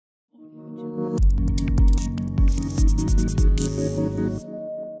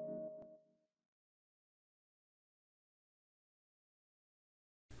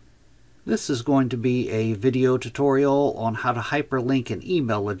This is going to be a video tutorial on how to hyperlink an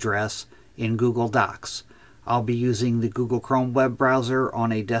email address in Google Docs. I'll be using the Google Chrome web browser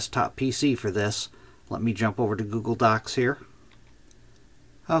on a desktop PC for this. Let me jump over to Google Docs here.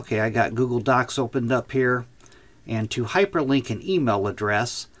 Okay, I got Google Docs opened up here. And to hyperlink an email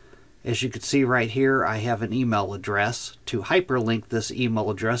address, as you can see right here, I have an email address. To hyperlink this email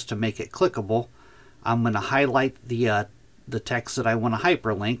address to make it clickable, I'm going to highlight the text that I want to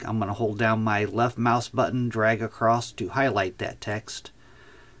hyperlink. I'm going to hold down my left mouse button, drag across to highlight that text.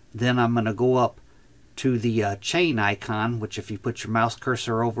 Then I'm going to go up to the chain icon, which if you put your mouse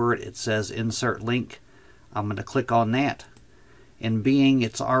cursor over it, it says Insert Link. I'm going to click on that. And being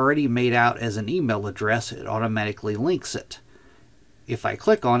it's already made out as an email address, it automatically links it. If I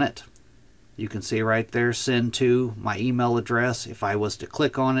click on it, you can see right there, send to my email address. If I was to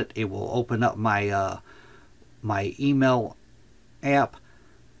click on it, it will open up my my email app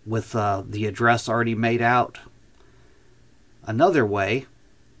with the address already made out. Another way,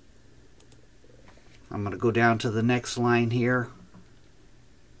 I'm going to go down to the next line here.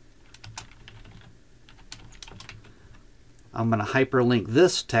 I'm going to hyperlink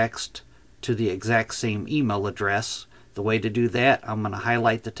this text to the exact same email address. The way to do that, I'm going to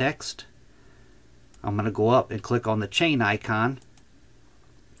highlight the text. I'm going to go up and click on the chain icon.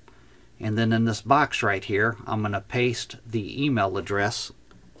 And then in this box right here, I'm going to paste the email address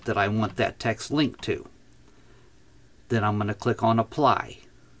that I want that text linked to. Then I'm going to click on Apply.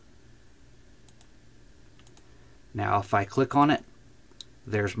 Now if I click on it,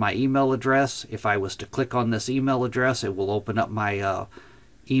 there's my email address. If I was to click on this email address, it will open up my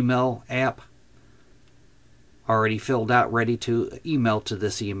email app already filled out, ready to email to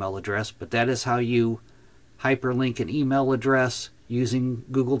this email address. But that is how you hyperlink an email address using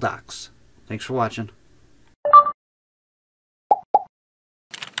Google Docs. Thanks for watching.